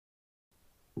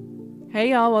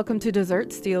Hey y'all, welcome to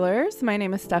Dessert Stealers. My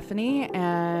name is Stephanie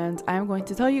and I'm going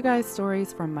to tell you guys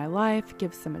stories from my life,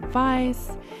 give some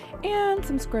advice, and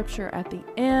some scripture at the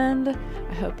end.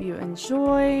 I hope you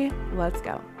enjoy. Let's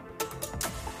go.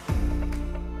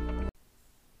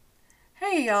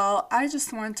 Hey y'all, I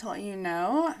just want to let you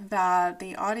know that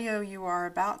the audio you are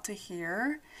about to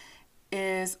hear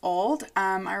is old.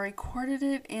 I recorded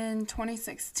it in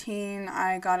 2016.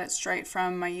 I got it straight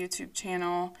from my YouTube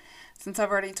channel. Since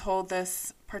I've already told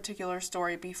this particular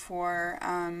story before,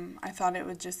 I thought it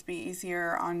would just be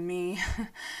easier on me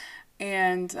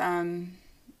and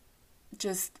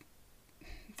just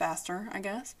faster, I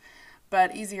guess.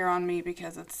 But easier on me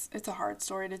because it's a hard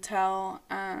story to tell.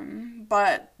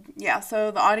 But yeah, so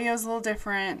the audio is a little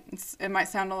different. It might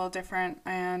sound a little different,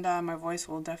 and my voice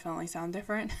will definitely sound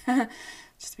different,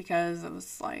 just because it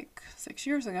was like 6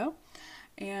 years ago.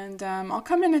 And I'll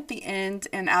come in at the end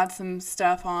and add some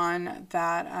stuff on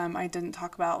that I didn't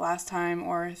talk about last time,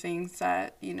 or things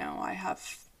that, I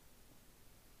have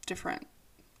different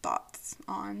thoughts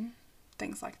on,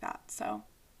 things like that. So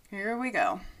here we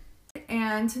go.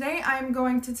 And today I'm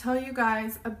going to tell you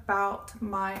guys about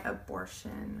my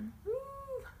abortion.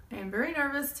 I am very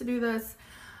nervous to do this,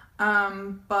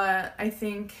 but I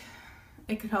think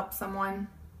it could help someone.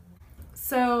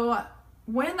 So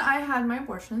when I had my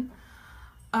abortion,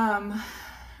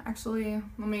 actually,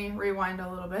 let me rewind a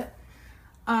little bit.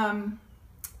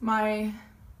 My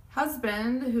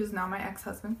husband, who's now my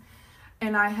ex-husband,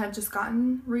 and I had just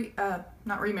gotten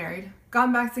not remarried,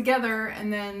 gotten back together,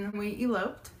 and then we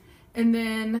eloped. And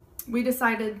then we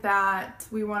decided that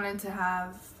we wanted to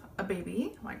have a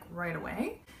baby, like right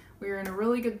away. We were in a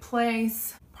really good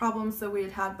place. Problems that we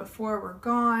had had before were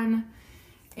gone.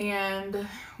 And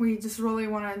we just really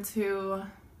wanted to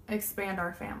expand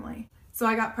our family. So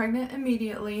I got pregnant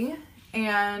immediately,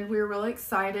 and we were really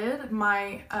excited.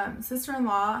 My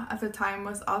sister-in-law at the time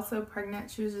was also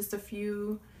pregnant. She was just a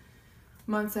few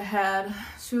months ahead.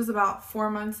 She was about 4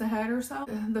 months ahead or so.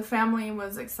 The family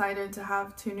was excited to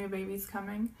have 2 new babies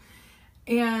coming.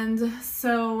 And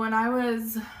so when I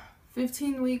was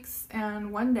 15 weeks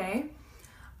and 1 day,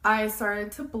 I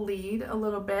started to bleed a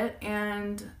little bit,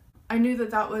 and I knew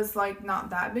that that was like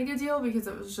not that big a deal because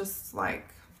it was just like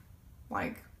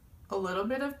a little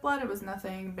bit of blood. It was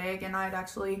nothing big, and I'd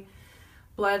actually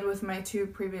bled with my 2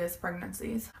 previous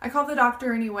pregnancies. I called the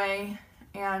doctor anyway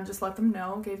and just let them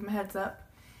know, gave them a heads up.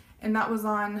 And that was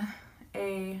on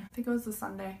I think it was a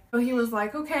Sunday. So he was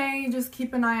like, okay, just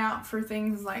keep an eye out for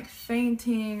things like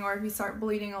fainting, or if you start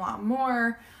bleeding a lot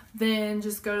more, then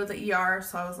just go to the ER.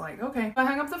 So I was like, okay. I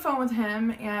hung up the phone with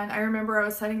him, and I remember I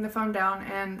was setting the phone down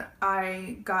and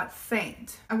I got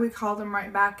faint. And we called him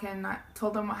right back and I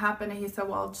told him what happened, and he said,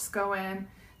 well, just go in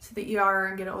to the ER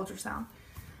and get an ultrasound.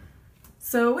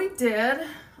 So we did.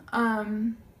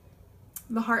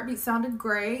 The heartbeat sounded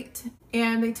great,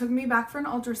 and they took me back for an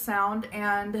ultrasound,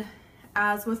 and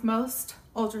as with most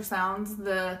ultrasounds,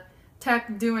 the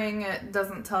tech doing it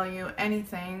doesn't tell you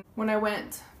anything. When I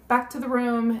went back to the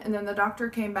room and then the doctor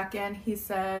came back in, he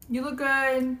said, you look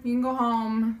good, you can go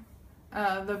home,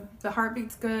 the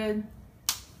heartbeat's good,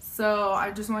 so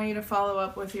I just want you to follow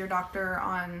up with your doctor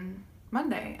on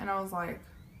Monday. And I was like,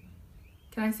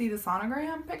 can I see the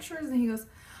sonogram pictures? And he goes,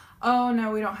 oh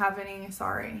no, we don't have any,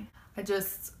 sorry. I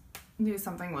just knew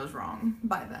something was wrong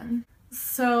by then.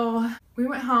 So we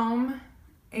went home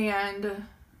and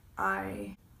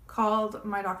I called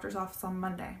my doctor's office on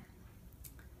Monday.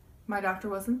 My doctor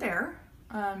wasn't there.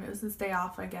 It was his day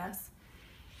off, I guess.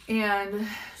 And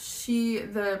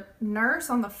the nurse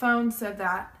on the phone said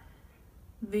that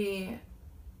the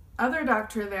other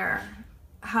doctor there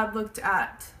had looked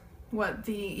at what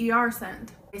the ER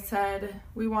sent. They said,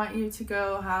 we want you to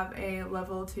go have a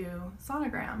level 2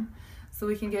 sonogram so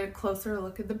we can get a closer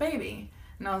look at the baby.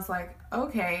 And I was like,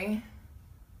 okay.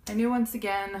 I knew once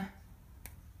again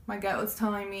my gut was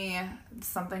telling me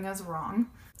something is wrong.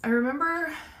 I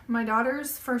remember my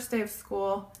daughter's first day of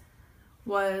school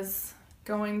was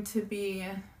going to be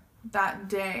that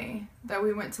day that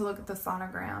we went to look at the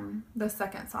sonogram, the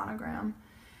second sonogram.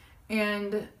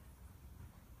 And it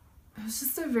was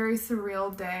just a very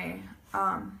surreal day.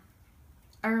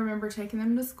 I remember taking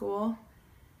them to school,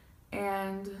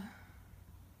 and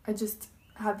I just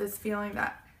had this feeling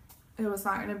that it was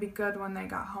not going to be good when they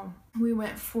got home. We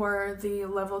went for the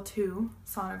level 2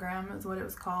 sonogram is what it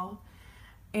was called,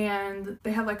 and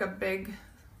they had like a big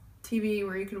TV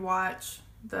where you could watch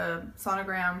the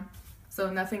sonogram, so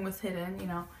nothing was hidden,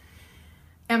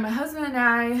 And my husband and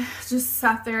I just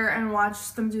sat there and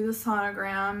watched them do the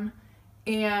sonogram,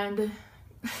 and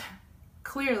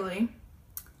clearly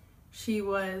she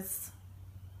was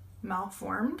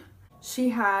malformed. she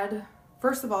had,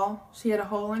 first of all, she had a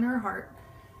hole in her heart,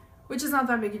 which is not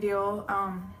that big a deal.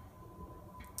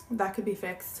 That could be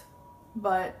fixed.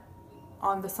 But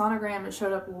on the sonogram, it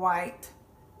showed up white,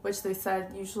 which they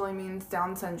said usually means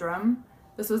Down syndrome.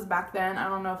 This was back then. I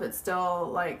don't know if it still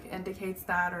like indicates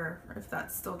that or if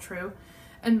that's still true.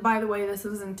 And by the way, this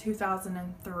was in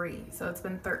 2003, so it's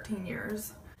been 13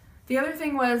 years. The other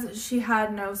thing was she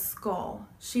had no skull.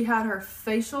 She had her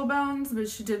facial bones, but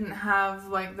she didn't have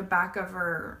like the back of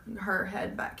her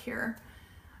head back here.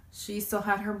 She still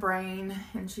had her brain,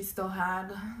 and she still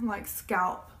had like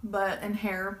scalp, and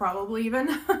hair probably even.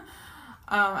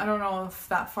 I don't know if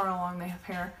that far along they have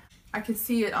hair. I could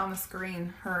see it on the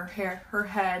screen. Her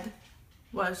head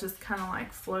was just kind of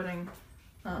like floating,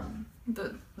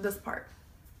 this part.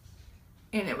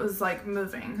 And it was like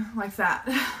moving like that.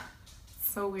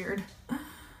 So weird.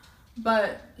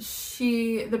 But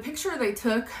the picture they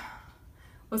took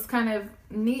was kind of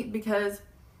neat because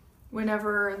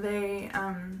whenever they,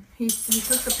 he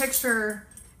took the picture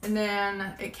and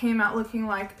then it came out looking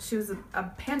like she was a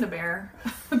panda bear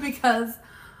because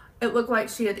it looked like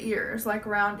she had ears, like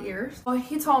round ears. Well,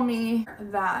 he told me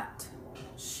that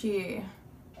she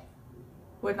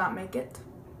would not make it.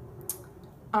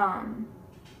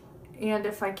 And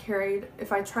if I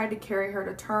tried to carry her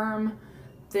to term,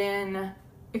 then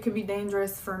it could be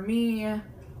dangerous for me,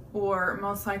 or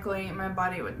most likely my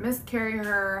body would miscarry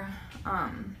her.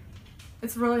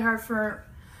 It's really hard for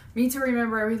me to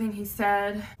remember everything he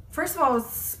said. First of all,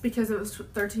 it's because it was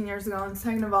 13 years ago, and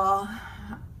second of all,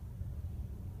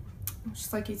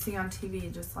 just like you see on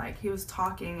TV, just like he was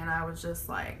talking and I was just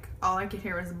like, all I could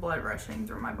hear was blood rushing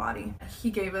through my body.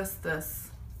 He gave us this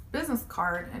business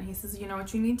card and he says, you know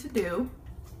what you need to do?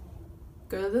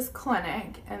 Go to this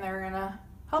clinic and they're gonna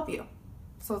help you.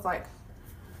 So it's like,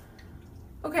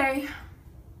 okay,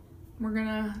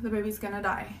 the baby's gonna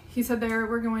die. He said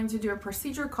we're going to do a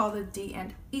procedure called a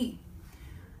D&E.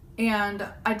 And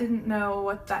I didn't know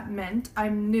what that meant. I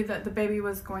knew that the baby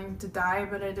was going to die,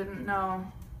 but I didn't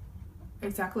know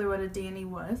exactly what a D&E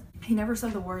was. He never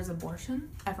said the words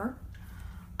abortion, ever.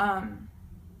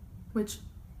 Which,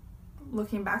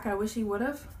 looking back, I wish he would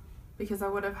have, because I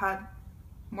would have had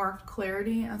more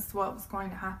clarity as to what was going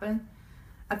to happen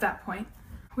at that point.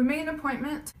 We made an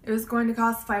appointment. It was going to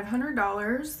cost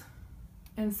 $500,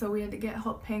 and so we had to get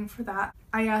help paying for that.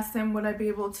 I asked them, would I be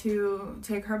able to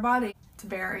take her body to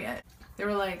bury it? They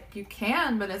were like, you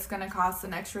can, but it's gonna cost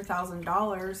an extra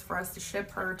 $1,000 for us to ship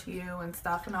her to you and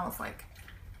stuff. And I was like,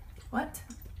 what?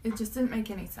 It just didn't make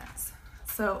any sense.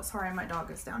 So, sorry, my dog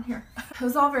is down here. It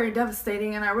was all very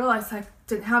devastating, and I realized I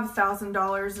didn't have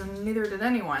 $1,000, and neither did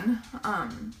anyone,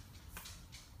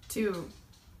 to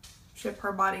ship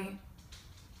her body.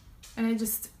 And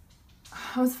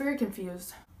I was very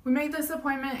confused. We made this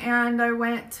appointment, and I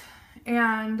went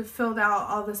and filled out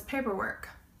all this paperwork.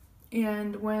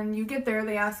 And when you get there,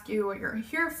 they ask you what you're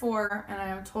here for, and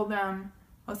I told them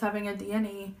I was having a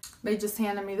D&E. They just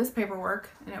handed me this paperwork,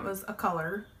 and it was a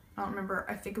color. I don't remember,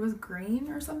 I think it was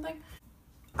green or something.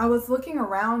 I was looking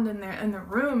around in the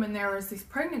room, and there was these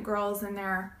pregnant girls in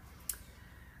there.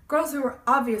 Girls who were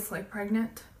obviously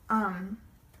pregnant,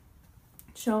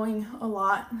 showing a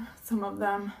lot, some of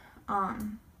them.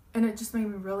 And it just made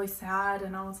me really sad,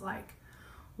 and I was like,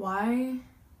 why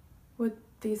would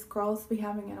these girls be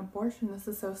having an abortion? This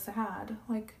is so sad.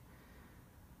 Like,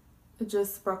 it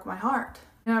just broke my heart.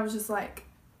 And I was just like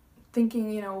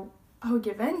thinking, you know, I would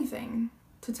give anything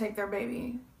to take their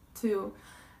baby, to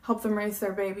help them raise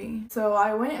their baby. So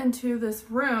I went into this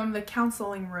room, the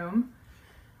counseling room,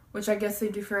 which I guess they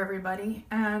do for everybody,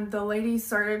 and the lady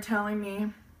started telling me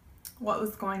what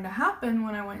was going to happen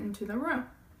when I went into the room.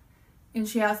 And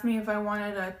she asked me if I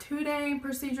wanted a 2-day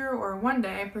procedure or a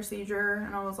 1-day procedure,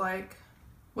 and I was like,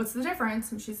 what's the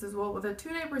difference? And she says, well, with a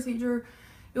 2-day procedure,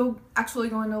 you'll actually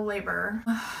go into labor.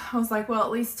 I was like, well,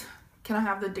 at least can I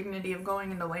have the dignity of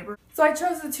going into labor? So I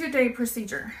chose the 2-day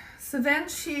procedure. So then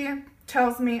she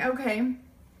tells me, okay,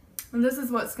 and this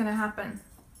is what's gonna happen.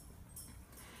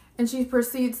 And she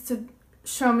proceeds to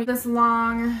show me this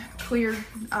long, clear,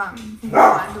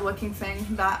 wand looking thing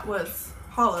that was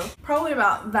hollow, probably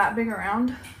about that big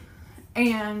around.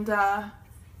 And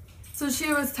so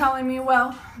she was telling me,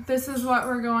 well, this is what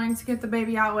we're going to get the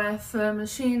baby out with. The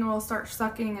machine will start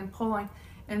sucking and pulling.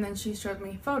 And then she showed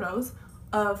me photos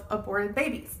of aborted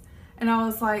babies. And I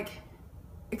was like,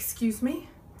 excuse me,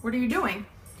 what are you doing?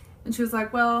 And she was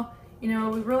like, well, you know,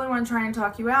 we really want to try and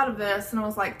talk you out of this. And I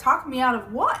was like, talk me out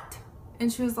of what?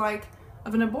 And she was like,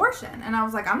 of an abortion. And I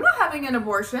was like, I'm not having an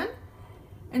abortion.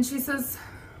 And she says,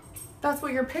 that's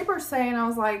what your papers say. And I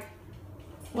was like,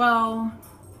 well,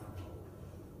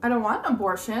 I don't want an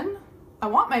abortion. I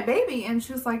want my baby. And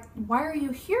she was like, why are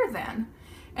you here then?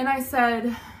 And I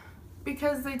said,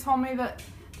 because they told me that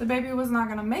the baby was not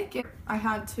going to make it. I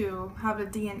had to have a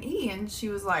D&E. And she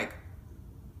was like,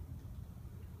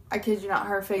 I kid you not,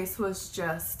 her face was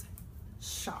just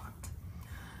shocked.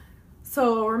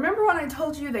 So remember when I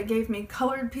told you they gave me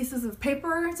colored pieces of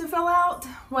paper to fill out?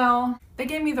 Well, they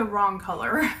gave me the wrong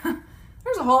color.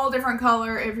 There's a whole different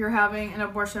color if you're having an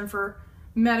abortion for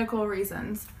medical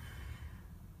reasons.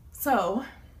 So,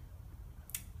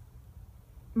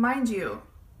 mind you,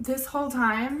 this whole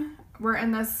time we're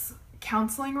in this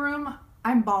counseling room,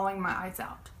 I'm bawling my eyes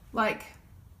out. Like,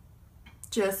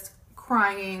 just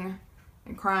crying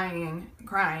and crying and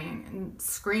crying and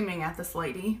screaming at this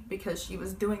lady because she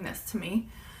was doing this to me.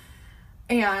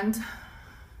 And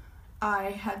I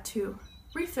had to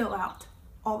refill out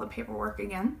all the paperwork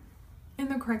again in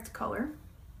the correct color.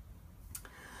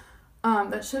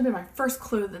 That should have been my first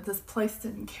clue that this place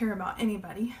didn't care about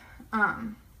anybody.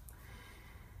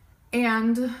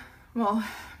 And, well,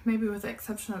 maybe with the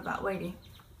exception of that lady,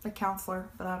 the counselor,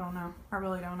 but I don't know. I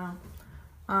really don't know.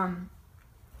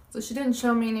 So she didn't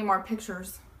show me any more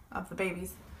pictures of the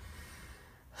babies.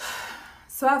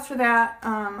 So after that,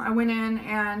 I went in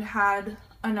and had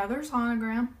another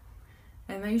sonogram,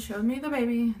 and they showed me the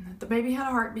baby, and the baby had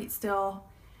a heartbeat still.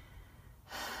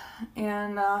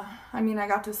 And, I mean, I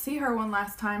got to see her one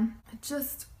last time. It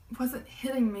just wasn't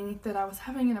hitting me that I was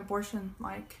having an abortion.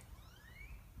 Like,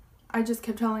 I just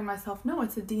kept telling myself, no,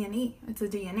 it's a D&E. It's a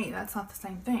D&E. That's not the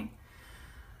same thing.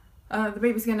 The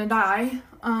baby's gonna die.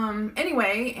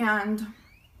 Anyway, and,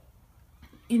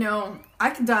 you know, I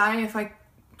could die if I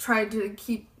tried to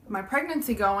keep my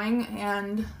pregnancy going,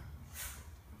 and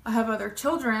I have other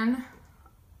children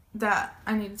that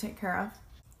I need to take care of.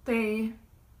 They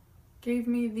gave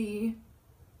me the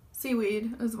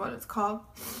seaweed, is what it's called.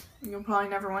 You'll probably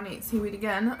never want to eat seaweed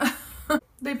again.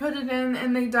 They put it in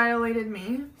and they dilated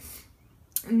me.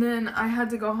 And then I had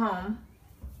to go home.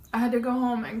 I had to go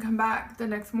home and come back the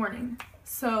next morning.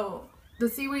 So the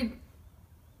seaweed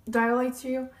dilates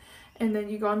you and then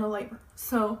you go into labor.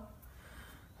 So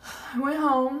I went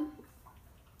home,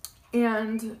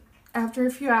 and after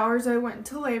a few hours I went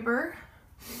into labor,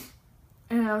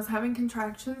 and I was having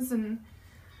contractions, and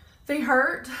they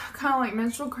hurt, kind of like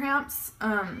menstrual cramps,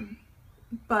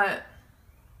 but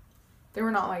they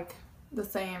were not like the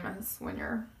same as when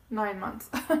you're 9 months.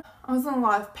 I was in a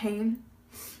lot of pain.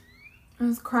 I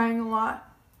was crying a lot.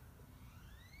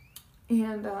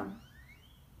 And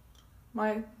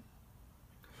my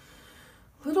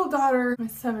little daughter, my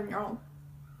 7-year-old,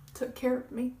 took care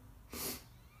of me.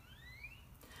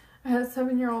 I had a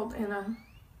 7-year-old and a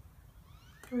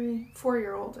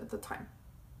 4-year-old at the time.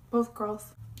 Both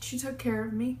girls. She took care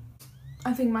of me.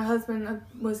 I think my husband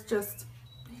was just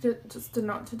didn't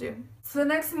know what to do. So the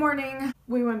next morning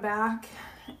we went back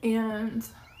and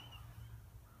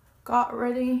got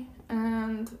ready,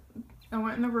 and I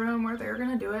went in the room where they were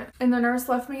gonna do it. And the nurse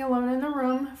left me alone in the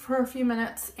room for a few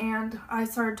minutes, and I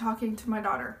started talking to my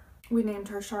daughter. We named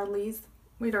her Charlize.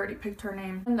 We'd already picked her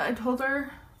name. And I told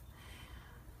her,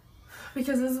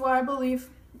 because this is what I believe,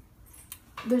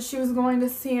 that she was going to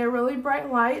see a really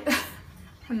bright light,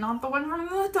 and not the one from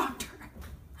the doctor,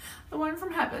 the one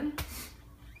from heaven.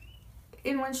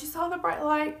 And when she saw the bright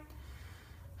light,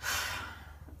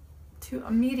 to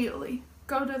immediately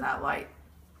go to that light.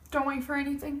 Don't wait for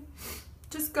anything.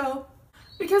 Just go.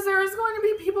 Because there is going to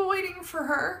be people waiting for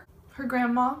her. Her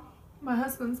grandma, my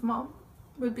husband's mom,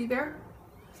 would be there.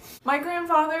 My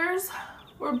grandfathers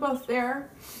were both there.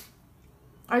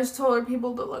 I just told her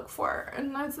people to look for her.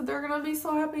 And I said, they're going to be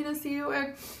so happy to see you,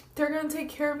 and they're going to take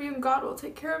care of you, and God will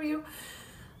take care of you.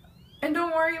 And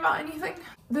don't worry about anything.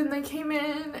 Then they came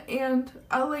in, and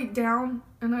I laid down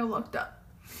and I looked up.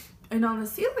 And on the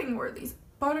ceiling were these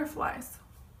butterflies.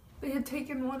 They had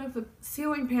taken one of the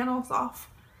ceiling panels off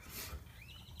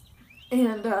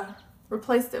and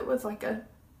replaced it with like a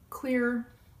clear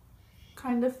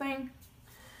kind of thing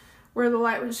where the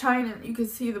light would shine and you could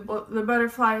see the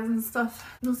butterflies and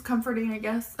stuff. It was comforting, I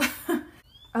guess.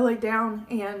 I laid down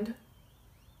and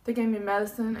they gave me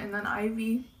medicine and then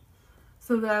IV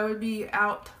so that I would be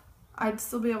out. I'd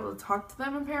still be able to talk to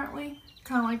them, apparently,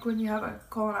 kind of like when you have a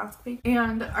colonoscopy.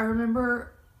 And I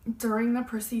remember during the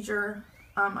procedure,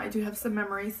 I do have some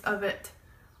memories of it.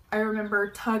 I remember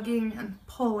tugging and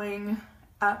pulling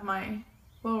at my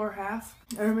lower half.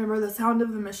 I remember the sound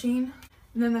of the machine.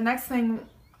 And then the next thing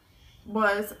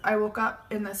was I woke up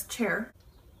in this chair.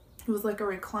 It was like a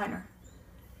recliner.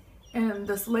 And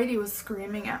this lady was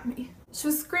screaming at me. She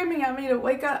was screaming at me to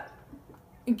wake up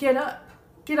and get up,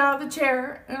 get out of the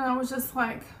chair. And I was just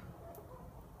like,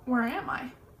 where am I?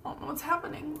 I don't know what's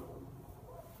happening.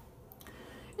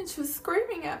 and she was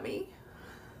screaming at me.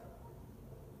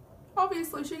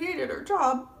 Obviously, she hated her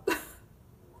job.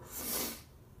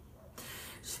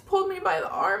 She pulled me by the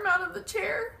arm out of the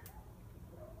chair,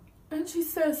 and she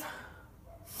says,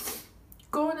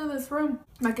 go into this room,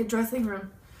 like a dressing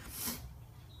room,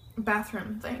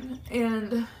 bathroom thing.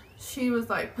 And she was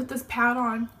like, put this pad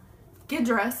on, get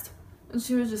dressed. And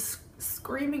she was just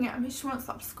screaming at me. She wouldn't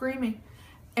stop screaming.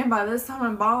 And by this time,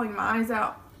 I'm bawling my eyes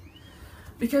out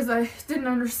because I didn't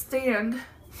understand,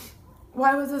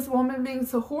 why was this woman being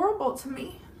so horrible to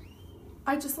me?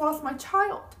 I just lost my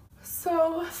child.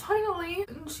 So finally,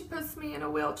 she puts me in a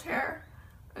wheelchair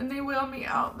and they wheel me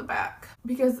out the back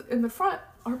because in the front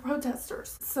are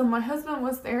protesters. So my husband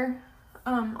was there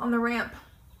on the ramp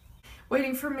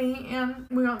waiting for me, and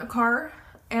we got in the car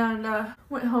and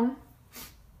went home.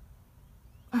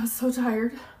 I was so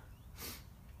tired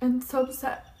and so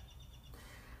upset,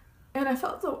 and I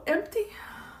felt so empty,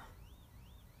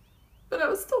 but I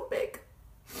was still big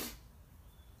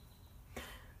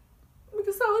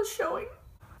because I was showing.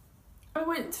 I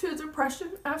went into a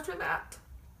depression after that.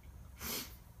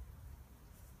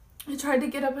 I tried to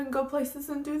get up and go places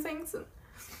and do things, and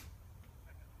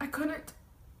I couldn't.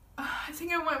 I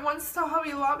think I went once to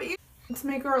Hobby Lobby to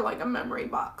make her like a memory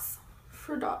box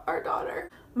for our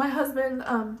daughter. My husband,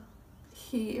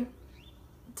 he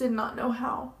did not know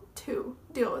how to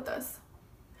deal with this.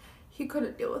 He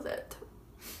couldn't deal with it.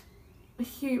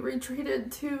 He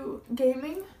retreated to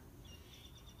gaming,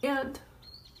 and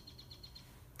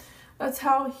that's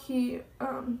how he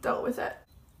dealt with it.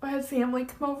 I had family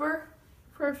come over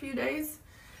for a few days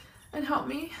and help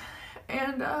me,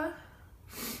 and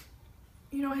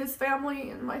you know, his family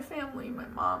and my family, my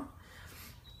mom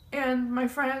and my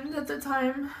friend at the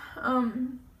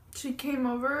time, she came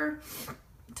over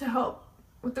to help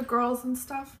with the girls and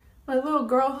stuff. My little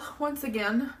girl, once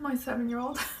again, my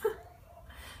 7-year-old,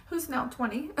 who's now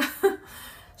 20,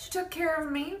 she took care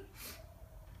of me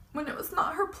when it was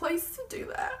not her place to do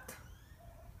that.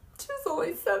 She was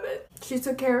only 7. She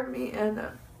took care of me and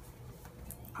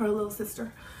her little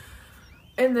sister.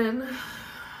 And then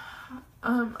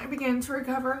I began to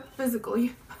recover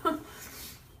physically.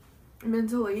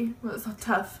 Mentally it was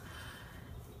tough.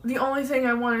 The only thing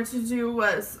I wanted to do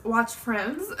was watch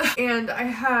Friends, and I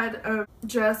had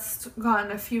just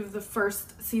gotten a few of the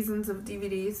first seasons of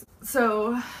DVDs,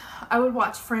 so I would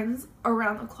watch Friends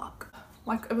around the clock,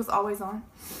 like it was always on.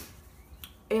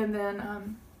 And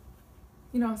then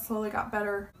you know, slowly got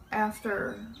better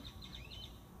after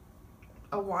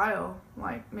a while,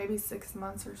 like maybe 6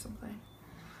 months or something.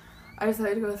 I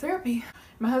decided to go to therapy.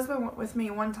 My husband went with me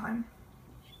one time,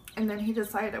 and then he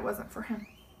decided it wasn't for him.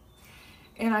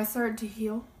 And I started to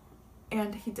heal,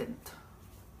 and he didn't.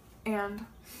 And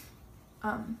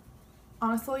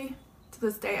honestly, to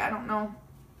this day, I don't know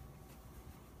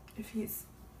if he's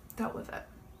dealt with it.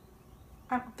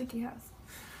 I don't think he has.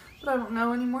 But I don't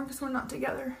know anymore because we're not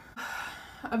together.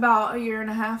 About 1.5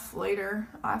 years later,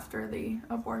 after the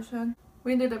abortion,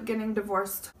 we ended up getting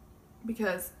divorced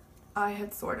because I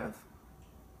had sort of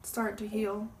started to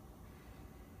heal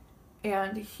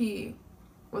and he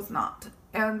was not,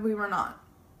 and we were not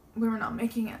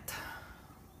making it.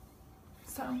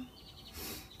 So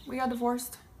we got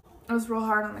divorced. It was real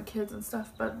hard on the kids and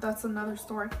stuff, but that's another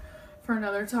story for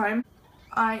another time.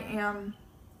 I am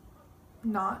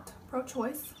not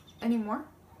pro-choice anymore.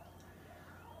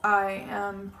 I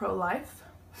am pro-life.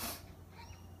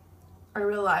 I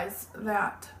realized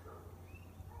that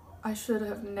I should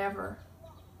have never,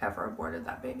 ever aborted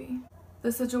that baby.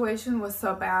 The situation was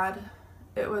so bad.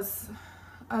 It was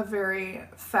a very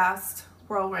fast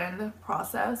whirlwind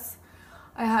process.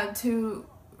 I had to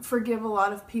forgive a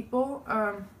lot of people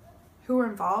who were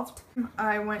involved.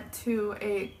 I went to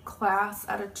a class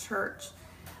at a church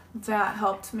that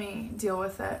helped me deal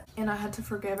with it, and I had to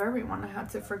forgive everyone. I had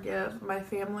to forgive my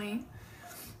family,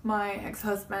 my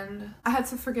ex-husband. I had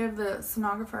to forgive the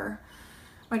sonographer,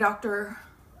 my doctor,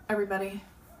 everybody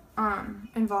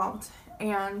involved,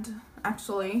 and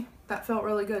actually that felt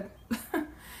really good.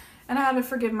 And I had to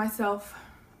forgive myself.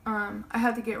 I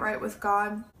had to get right with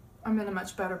God. I'm in a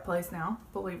much better place now,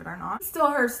 believe it or not. It still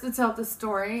hurts to tell the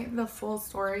story, the full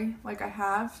story, like I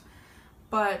have,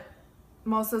 but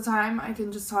most of the time I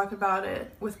can just talk about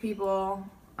it with people,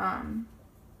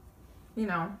 you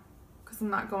know, because I'm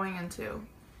not going into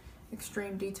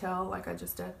extreme detail like I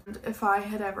just did. And if I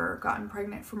had ever gotten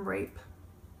pregnant from rape,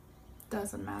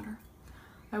 doesn't matter.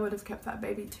 I would have kept that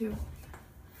baby too.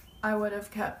 I would have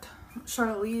kept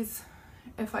Charlize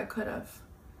if I could have.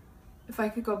 If I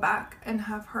could go back and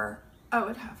have her, I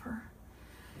would have her.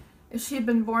 If she had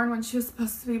been born when she was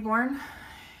supposed to be born,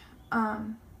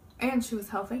 and she was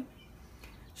healthy,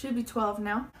 She'd be 12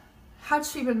 now. Had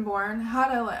she been born,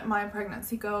 had I let my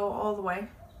pregnancy go all the way,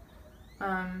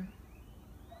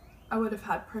 I would have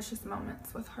had precious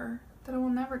moments with her that I will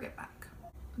never get back.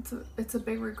 It's a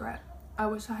big regret. I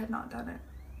wish I had not done it.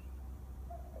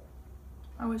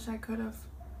 I wish I could have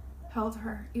held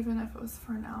her, even if it was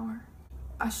for an hour.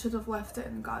 I should have left it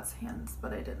in God's hands,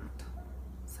 but I didn't.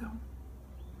 So,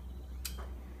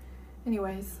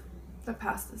 anyways, the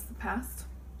past is the past.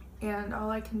 And all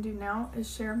I can do now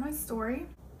is share my story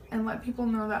and let people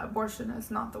know that abortion is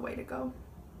not the way to go.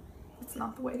 It's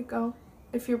not the way to go.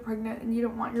 If you're pregnant and you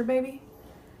don't want your baby,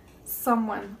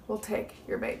 someone will take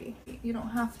your baby. You don't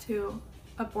have to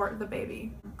abort the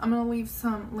baby. I'm going to leave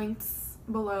some links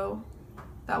below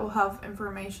that will have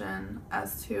information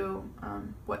as to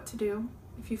what to do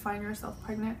if you find yourself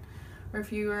pregnant, or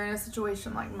if you are in a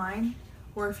situation like mine,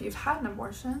 or if you've had an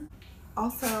abortion.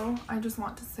 Also, I just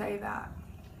want to say that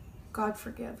God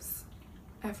forgives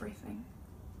everything.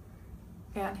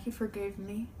 And He forgave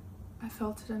me. I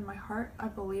felt it in my heart. I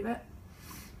believe it.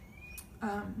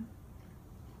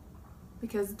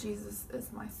 Because Jesus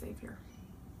is my Savior.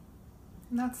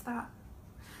 And that's that.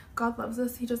 God loves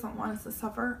us. He doesn't want us to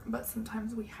suffer, but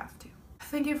sometimes we have to.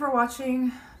 Thank you for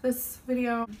watching this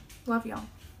video. Love y'all.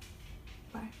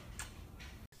 Bye.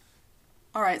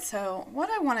 Alright, so what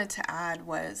I wanted to add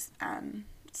was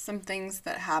some things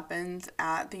that happened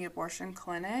at the abortion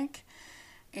clinic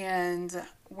and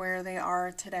where they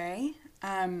are today.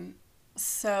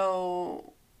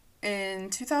 So in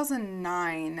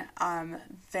 2009,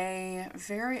 they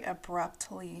very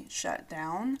abruptly shut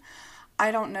down. I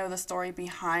don't know the story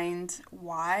behind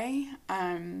why.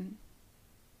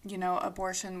 You know,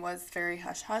 abortion was very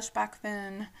hush-hush back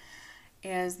then,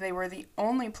 as they were the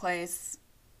only place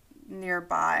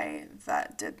nearby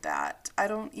that did that. I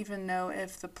don't even know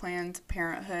if the Planned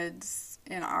Parenthoods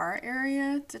in our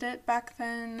area did it back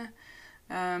then.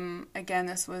 Again,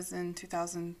 this was in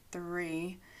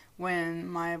 2003 when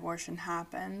my abortion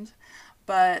happened.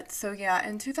 But so yeah,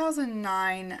 in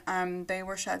 2009, they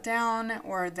were shut down,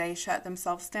 or they shut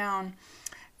themselves down,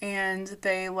 and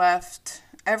they left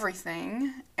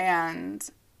everything and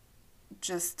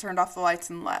just turned off the lights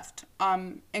and left,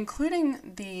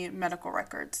 including the medical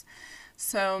records.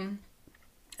 So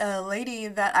a lady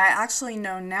that I actually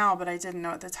know now, but I didn't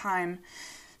know at the time,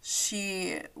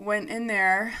 she went in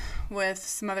there with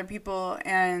some other people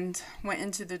and went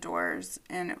into the doors,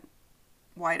 and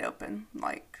wide open,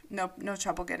 like no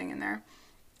trouble getting in there.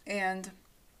 And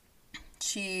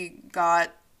she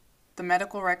got the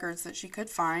medical records that she could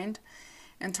find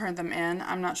and turned them in.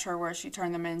 I'm not sure where she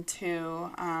turned them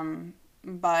into,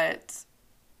 but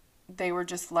they were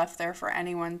just left there for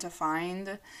anyone to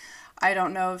find. I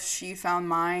don't know if she found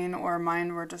mine or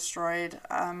mine were destroyed.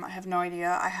 I have no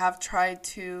idea. I have tried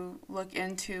to look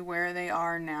into where they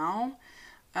are now,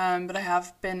 but I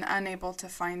have been unable to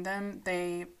find them.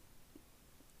 They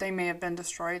may have been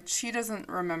destroyed. She doesn't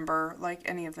remember like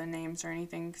any of the names or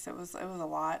anything, because it was a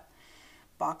lot,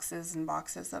 boxes and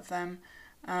boxes of them,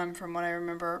 from what I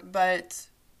remember. But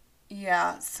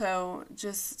yeah, so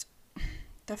just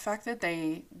the fact that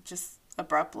they just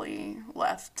abruptly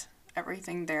left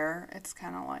everything there, it's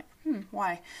kind of like,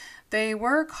 why? They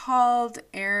were called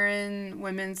Erin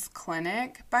Women's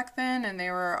Clinic back then, and they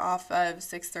were off of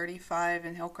 635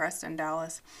 in Hillcrest in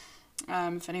Dallas.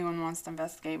 If anyone wants to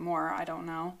investigate more, I don't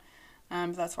know.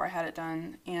 But that's where I had it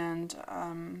done. And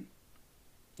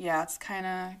yeah, it's kind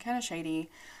of shady.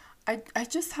 I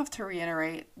just have to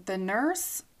reiterate, the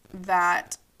nurse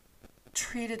that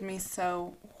treated me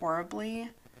so horribly,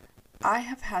 I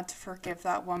have had to forgive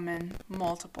that woman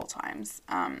multiple times.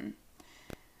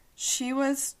 She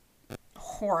was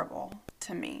horrible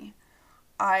to me.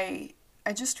 I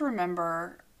just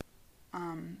remember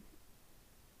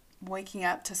waking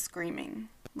up to screaming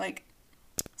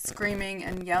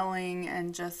and yelling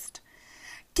and just,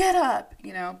 get up,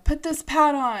 put this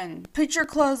pad on, put your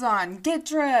clothes on, get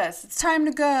dressed, it's time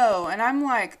to go. And I'm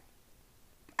like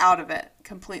out of it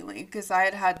completely, because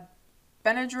I had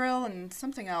Benadryl and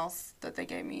something else that they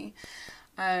gave me.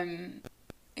 And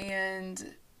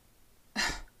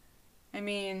I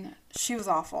mean, she was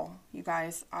awful, you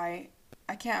guys. I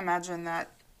can't imagine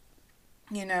that,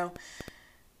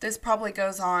 this probably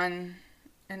goes on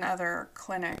in other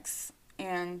clinics.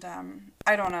 And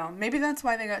I don't know. Maybe that's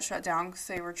why they got shut down, because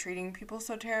they were treating people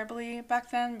so terribly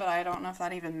back then. But I don't know if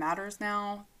that even matters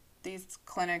now. These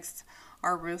clinics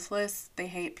are ruthless. They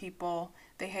hate people.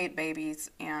 They hate babies.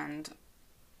 And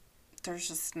there's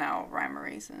just no rhyme or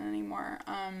reason anymore.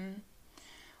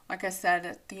 Like I said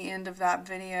at the end of that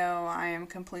video, I am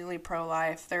completely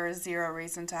pro-life. There is zero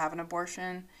reason to have an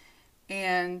abortion.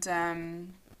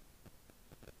 And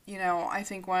I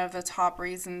think one of the top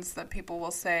reasons that people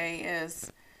will say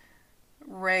is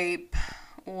rape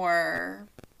or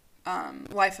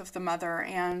life of the mother.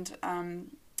 And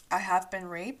I have been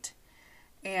raped,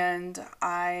 and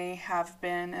I have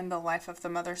been in the life of the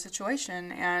mother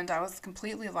situation, and I was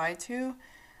completely lied to.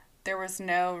 There was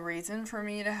no reason for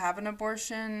me to have an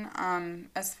abortion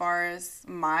as far as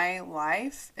my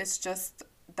life. It's just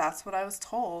that's what I was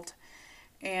told.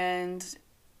 And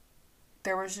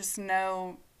there was just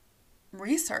no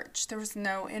research. There was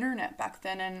no internet back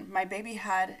then, and my baby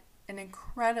had an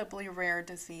incredibly rare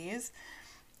disease.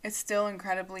 It's still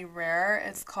incredibly rare.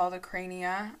 It's called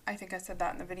acrania. I think I said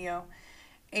that in the video.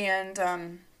 And,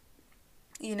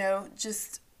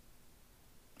 just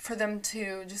for them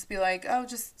to just be like, oh,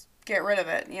 just get rid of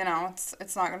it.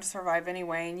 It's not going to survive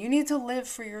anyway. And you need to live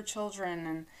for your children.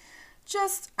 And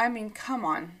come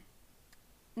on.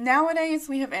 Nowadays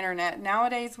we have internet.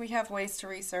 Nowadays we have ways to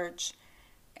research.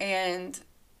 And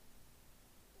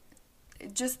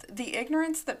just the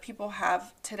ignorance that people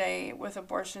have today with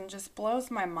abortion just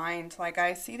blows my mind. Like,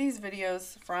 I see these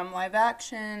videos from Live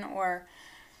Action or,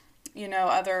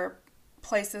 other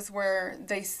places where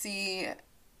they see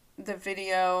the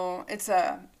video. It's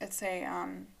a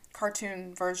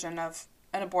cartoon version of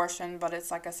an abortion, but it's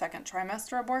like a second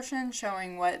trimester abortion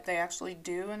showing what they actually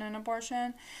do in an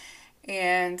abortion.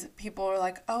 And people are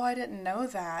like, oh, I didn't know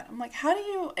that. I'm like, how do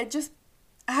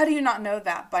you not know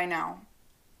that by now?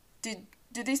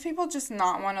 Did these people just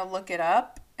not want to look it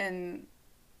up and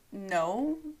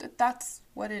know that that's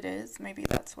what it is? Maybe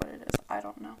that's what it is. I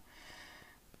don't know.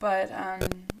 But,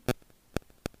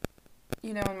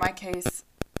 in my case,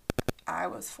 I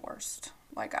was forced.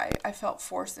 Like, I felt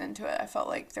forced into it. I felt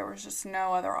like there was just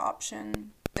no other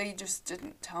option. They just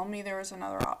didn't tell me there was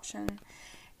another option.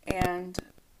 And,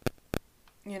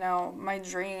 my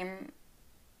dream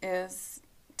is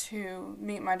to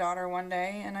meet my daughter one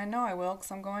day, and I know I will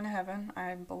because I'm going to heaven.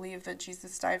 I believe that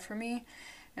Jesus died for me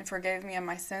and forgave me of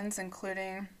my sins,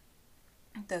 including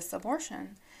this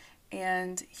abortion.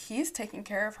 And he's taking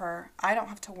care of her. I don't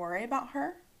have to worry about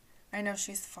her. I know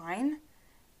she's fine.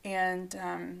 And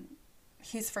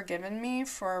he's forgiven me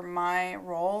for my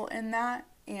role in that.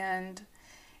 And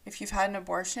if you've had an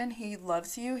abortion, he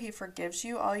loves you. He forgives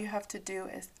you. All you have to do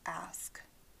is ask.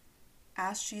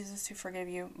 Ask Jesus to forgive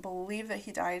you. Believe that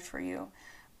he died for you.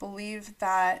 Believe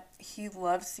that he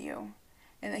loves you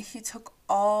and that he took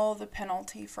all the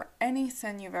penalty for any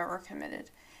sin you've ever committed.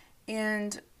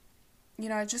 And,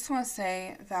 I just want to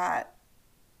say that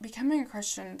becoming a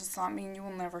Christian does not mean you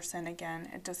will never sin again.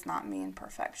 It does not mean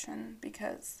perfection,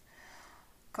 because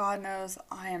God knows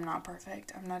I am not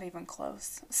perfect. I'm not even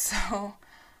close. So,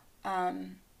 I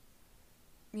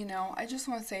just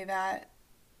want to say that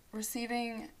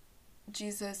receiving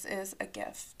Jesus is a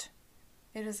gift.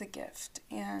 It is a gift.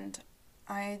 And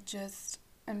I just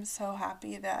am so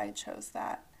happy that I chose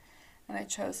that. And I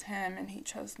chose him and he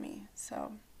chose me.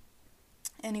 So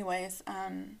anyways,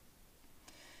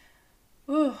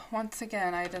 once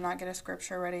again, I did not get a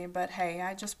scripture ready, but hey,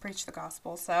 I just preached the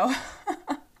gospel. So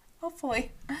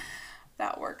hopefully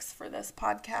that works for this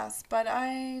podcast. But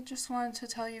I just wanted to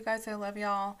tell you guys I love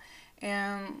y'all.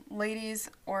 And ladies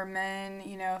or men,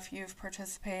 if you've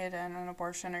participated in an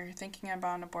abortion or you're thinking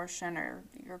about an abortion, or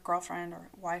your girlfriend or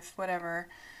wife, whatever,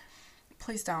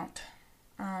 please don't.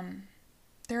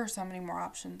 There are so many more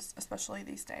options, especially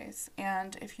these days.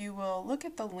 And if you will look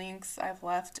at the links I've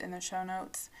left in the show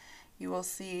notes, you will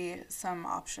see some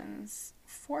options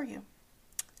for you.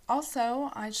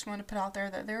 Also, I just want to put out there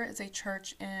that there is a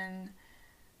church in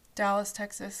Dallas,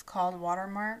 Texas called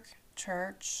Watermark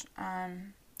Church.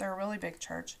 They're a really big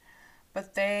church,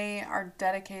 but they are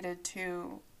dedicated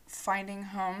to finding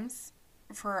homes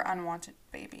for unwanted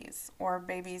babies or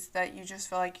babies that you just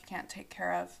feel like you can't take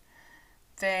care of.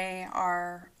 They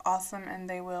are awesome and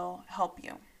they will help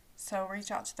you. So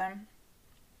reach out to them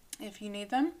if you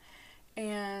need them.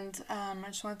 And I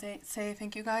just want to say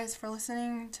thank you guys for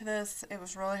listening to this. It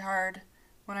was really hard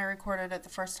when I recorded it the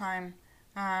first time.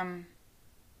 I'm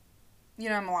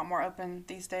a lot more open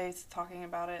these days talking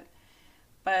about it.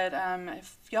 But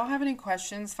if y'all have any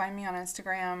questions, find me on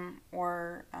Instagram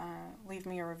or leave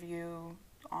me a review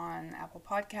on Apple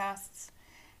Podcasts.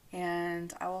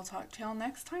 And I will talk to y'all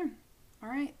next time. All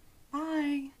right.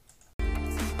 Bye.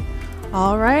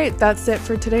 All right. That's it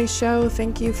for today's show.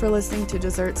 Thank you for listening to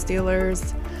Dessert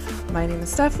Stealers. My name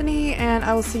is Stephanie, and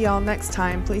I will see y'all next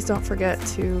time. Please don't forget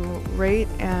to rate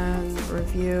and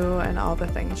review and all the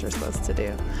things you're supposed to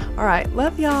do. All right.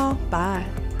 Love y'all. Bye.